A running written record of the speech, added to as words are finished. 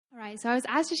Hi, so I was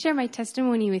asked to share my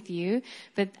testimony with you,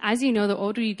 but as you know, the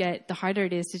older you get, the harder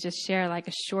it is to just share like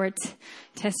a short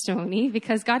testimony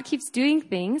because God keeps doing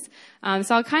things.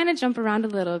 So I'll kind of jump around a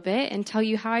little bit and tell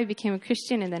you how I became a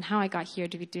Christian and then how I got here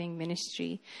to be doing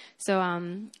ministry. So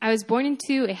I was born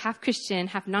into a half Christian,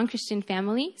 half non-Christian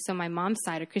family. So my mom's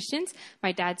side are Christians,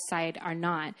 my dad's side are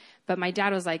not. But my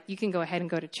dad was like, you can go ahead and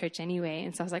go to church anyway.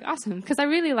 And so I was like, awesome, because I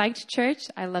really liked church.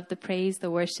 I loved the praise, the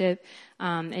worship,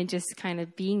 and just kind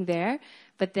of being there.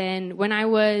 But then when I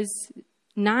was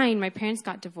 9, my parents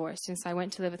got divorced. And so I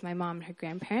went to live with my mom and her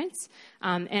grandparents.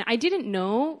 And I didn't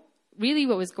know really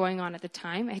what was going on at the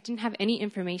time. I didn't have any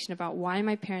information about why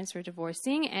my parents were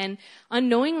divorcing. And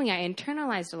unknowingly, I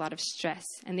internalized a lot of stress.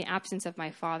 And the absence of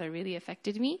my father really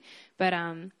affected me. But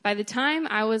by the time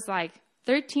I was like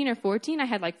 13 or 14, I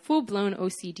had like full-blown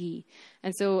OCD.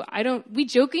 And so we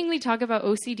jokingly talk about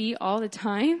OCD all the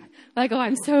time. Like, oh,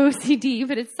 I'm so OCD.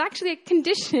 But it's actually a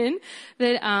condition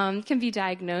that can be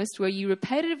diagnosed where you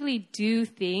repetitively do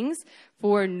things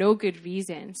for no good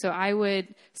reason. So I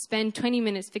would spend 20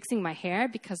 minutes fixing my hair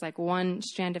because like one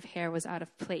strand of hair was out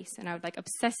of place. And I would like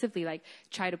obsessively like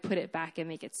try to put it back and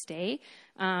make it stay.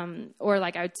 Or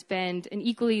like I would spend an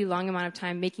equally long amount of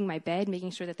time making my bed, making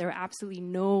sure that there were absolutely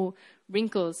no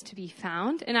wrinkles to be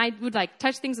found. And I would like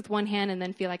touch things with one hand and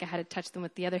then feel like I had to touch them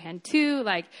with the other hand too.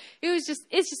 Like it's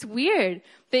just weird.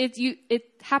 But it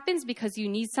happens because you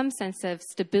need some sense of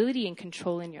stability and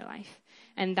control in your life.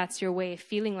 And that's your way of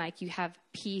feeling like you have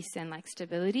peace and like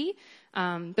stability.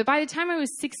 But by the time I was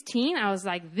 16, I was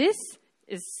like, this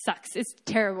sucks. It's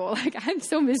terrible. Like I'm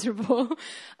so miserable.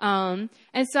 And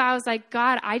so I was like,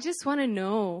 God, I just want to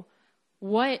know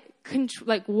what kind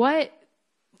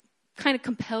of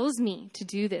compels me to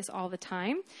do this all the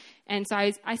time. And so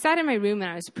I sat in my room and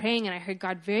I was praying and I heard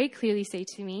God very clearly say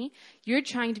to me, you're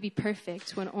trying to be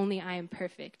perfect when only I am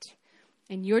perfect.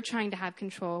 And you're trying to have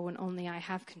control when only I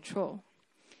have control.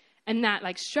 And that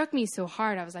like struck me so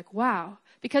hard. I was like, wow.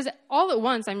 Because all at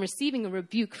once I'm receiving a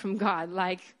rebuke from God.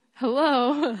 Like,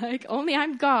 hello, like only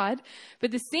I'm God. But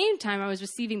at the same time, I was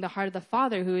receiving the heart of the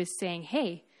Father who is saying,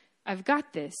 hey, I've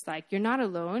got this. Like, you're not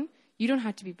alone. You don't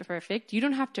have to be perfect. You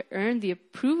don't have to earn the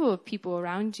approval of people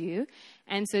around you.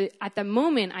 And so at that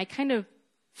moment, I kind of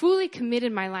fully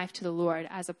committed my life to the Lord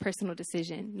as a personal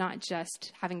decision, not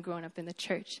just having grown up in the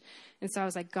church. And so I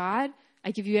was like, God,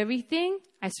 I give you everything.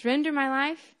 I surrender my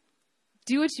life.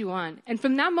 Do what you want. And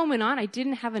from that moment on, I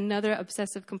didn't have another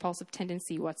obsessive compulsive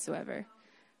tendency whatsoever.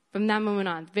 From that moment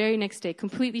on, very next day,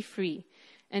 completely free.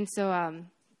 And so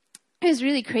it was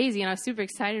really crazy, and I was super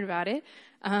excited about it.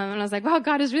 And I was like, wow,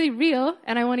 God is really real,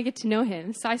 and I want to get to know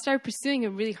him. So I started pursuing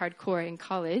him really hardcore in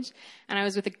college. And I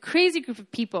was with a crazy group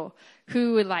of people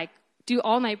who would like do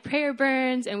all-night prayer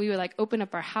burns, and we would like open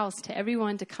up our house to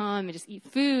everyone to come and just eat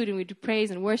food, and we'd do praise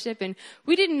and worship. And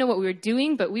we didn't know what we were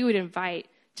doing, but we would invite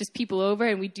just people over,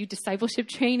 and we'd do discipleship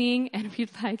training, and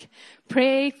we'd like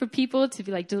pray for people to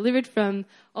be like delivered from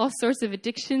all sorts of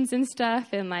addictions and stuff.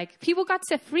 And like people got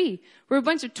set free. We're a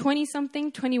bunch of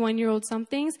 20-something, 21-year-old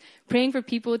somethings praying for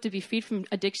people to be freed from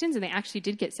addictions, and they actually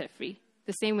did get set free.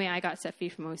 The same way I got set free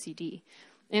from OCD.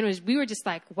 And we were just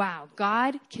like, wow,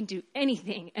 God can do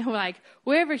anything. And we're like,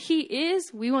 wherever he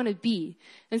is, we want to be.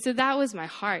 And so that was my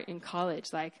heart in college.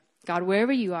 Like, God,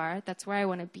 wherever you are, that's where I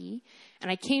want to be. And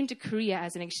I came to Korea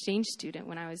as an exchange student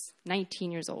when I was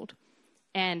 19 years old.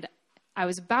 And I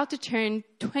was about to turn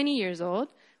 20 years old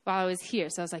while I was here.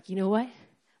 So I was like, you know what?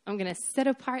 I'm going to set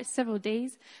apart several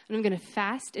days, and I'm going to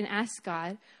fast and ask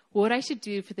God what I should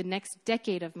do for the next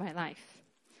decade of my life.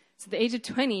 So at the age of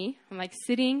 20, I'm like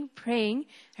sitting, praying.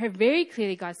 I heard very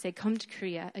clearly God say, come to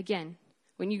Korea again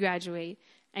when you graduate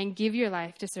and give your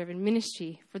life to serve in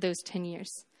ministry for those 10 years.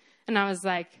 And I was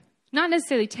like, not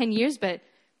necessarily 10 years, but,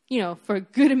 for a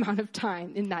good amount of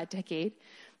time in that decade.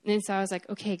 And so I was like,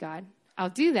 okay, God, I'll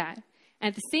do that. And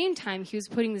at the same time, he was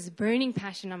putting this burning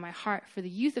passion on my heart for the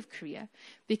youth of Korea,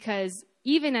 because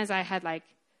even as I had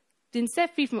been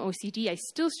set free from OCD, I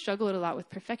still struggled a lot with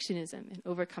perfectionism and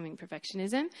overcoming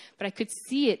perfectionism, but I could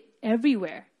see it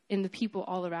everywhere in the people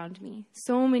all around me.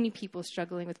 So many people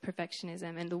struggling with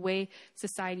perfectionism and the way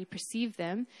society perceived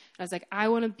them. And I was like, I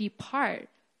want to be part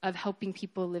of helping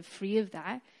people live free of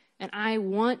that. And I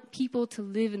want people to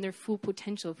live in their full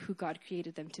potential of who God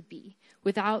created them to be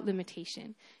without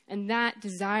limitation. And that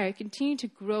desire continued to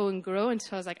grow and grow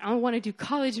until I was like, I want to do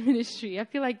college ministry. I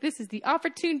feel like this is the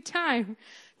opportune time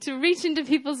to reach into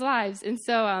people's lives. And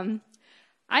so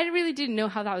I really didn't know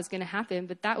how that was going to happen,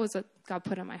 but that was what God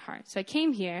put on my heart. So I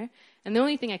came here, and the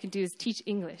only thing I could do is teach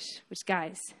English, which,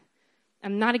 guys,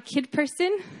 I'm not a kid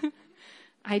person.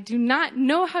 I do not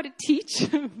know how to teach,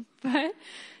 but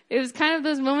it was kind of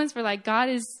those moments where like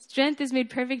strength is made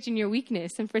perfect in your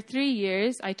weakness. And for 3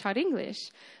 years, I taught English.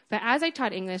 But as I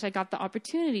taught English, I got the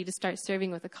opportunity to start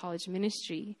serving with a college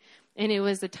ministry. And it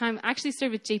was the time I actually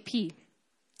served with JP.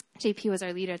 JP was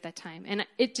our leader at that time. And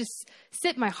it just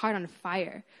set my heart on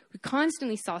fire. We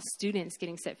constantly saw students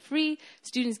getting set free,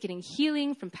 students getting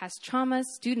healing from past traumas,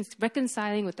 students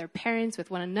reconciling with their parents,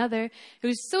 with one another. It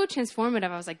was so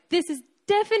transformative. I was like, this is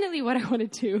definitely what I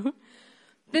want to do.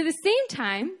 But at the same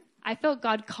time, I felt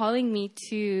God calling me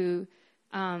to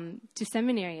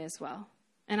seminary as well.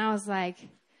 And I was like,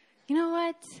 you know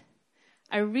what?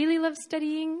 I really love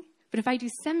studying, but if I do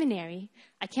seminary,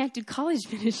 I can't do college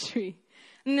ministry.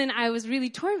 And then I was really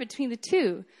torn between the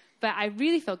two. But I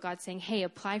really felt God saying, hey,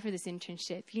 apply for this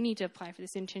internship. You need to apply for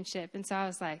this internship. And so I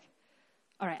was like,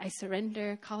 all right, I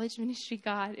surrender college ministry,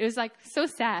 God. It was like so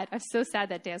sad. I was so sad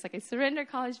that day. I was like, I surrender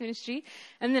college ministry.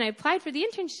 And then I applied for the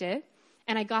internship,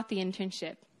 and I got the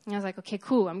internship. And I was like, okay,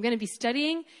 cool. I'm going to be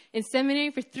studying in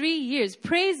seminary for 3 years.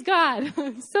 Praise God.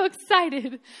 I'm so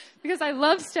excited because I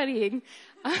love studying.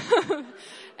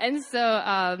 And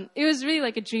so it was really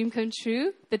like a dream come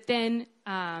true. But then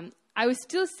I was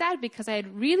still sad because I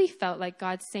had really felt like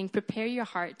God saying, prepare your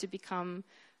heart to become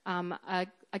a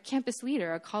campus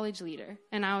leader, a college leader.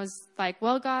 And I was like,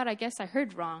 well, God, I guess I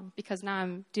heard wrong because now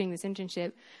I'm doing this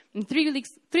internship. And 3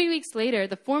 weeks later,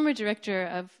 the former director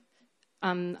of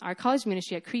our college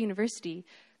ministry at Cree University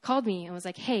called me and was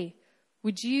like, hey,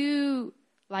 would you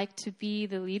like to be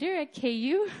the leader at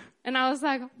KU? And I was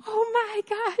like, oh my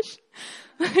gosh,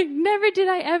 like never did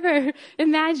I ever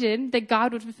imagine that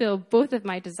God would fulfill both of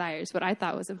my desires, what I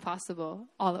thought was impossible,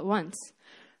 all at once.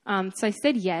 So I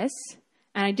said yes,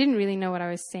 and I didn't really know what I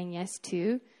was saying yes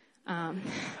to.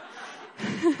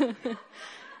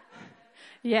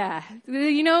 Yeah,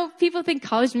 you know, people think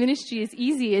college ministry is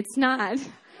easy. It's not.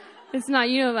 It's not,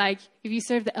 you know, like if you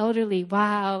serve the elderly,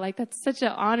 wow, like that's such an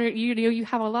honor. You know, you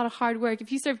have a lot of hard work.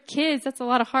 If you serve kids, that's a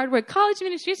lot of hard work. College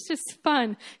ministry is just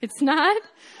fun. It's not.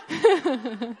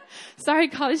 Sorry,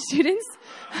 college students.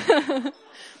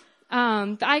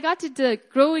 I got to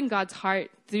grow in God's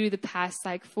heart through the past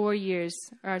like 4 years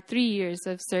or 3 years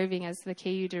of serving as the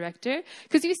KU director.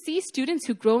 Because you see students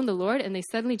who grow in the Lord and they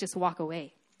suddenly just walk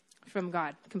away from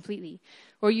God completely.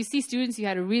 Or you see students you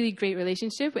had a really great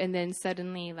relationship and then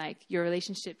suddenly like your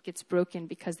relationship gets broken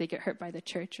because they get hurt by the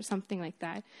church or something like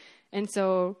that. And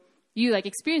so you like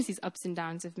experience these ups and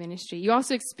downs of ministry. You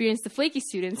also experience the flaky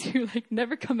students who like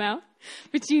never come out,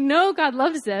 but you know God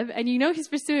loves them and you know he's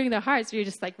pursuing their hearts. So you're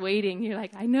just like waiting. You're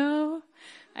like, I know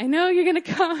you're going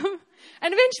to come.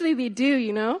 And eventually they do,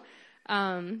 you know.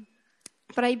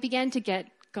 But I began to get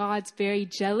God's very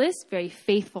jealous, very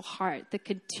faithful heart that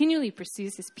continually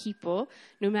pursues his people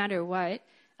no matter what.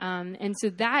 And so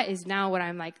that is now what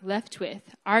I'm like left with.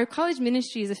 Our college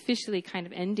ministry is officially kind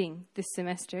of ending this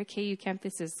semester. KU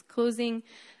campus is closing.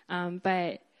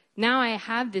 But now I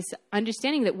have this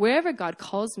understanding that wherever God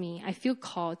calls me, I feel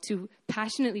called to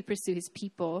passionately pursue his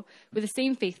people with the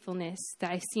same faithfulness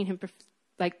that I've seen him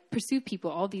pursue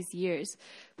people all these years.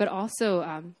 But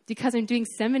also because I'm doing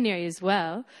seminary as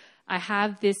well, I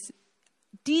have this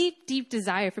deep, deep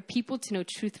desire for people to know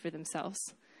truth for themselves,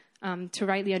 to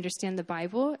rightly understand the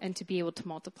Bible and to be able to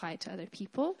multiply it to other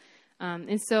people.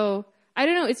 And so, I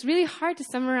don't know, it's really hard to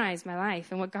summarize my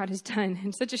life and what God has done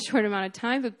in such a short amount of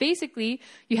time. But basically,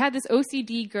 you had this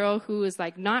OCD girl who was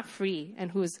like not free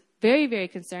and who was very, very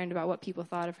concerned about what people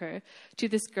thought of her, to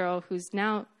this girl who's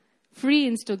now free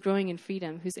and still growing in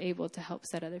freedom, who's able to help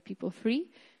set other people free.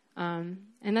 And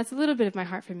that's a little bit of my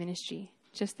heart for ministry.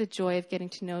 Just the joy of getting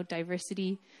to know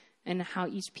diversity and how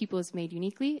each people is made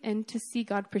uniquely and to see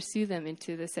God pursue them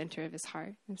into the center of his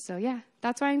heart. And so, yeah,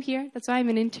 that's why I'm here. That's why I'm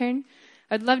an intern.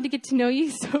 I'd love to get to know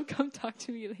you, so come talk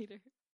to me later.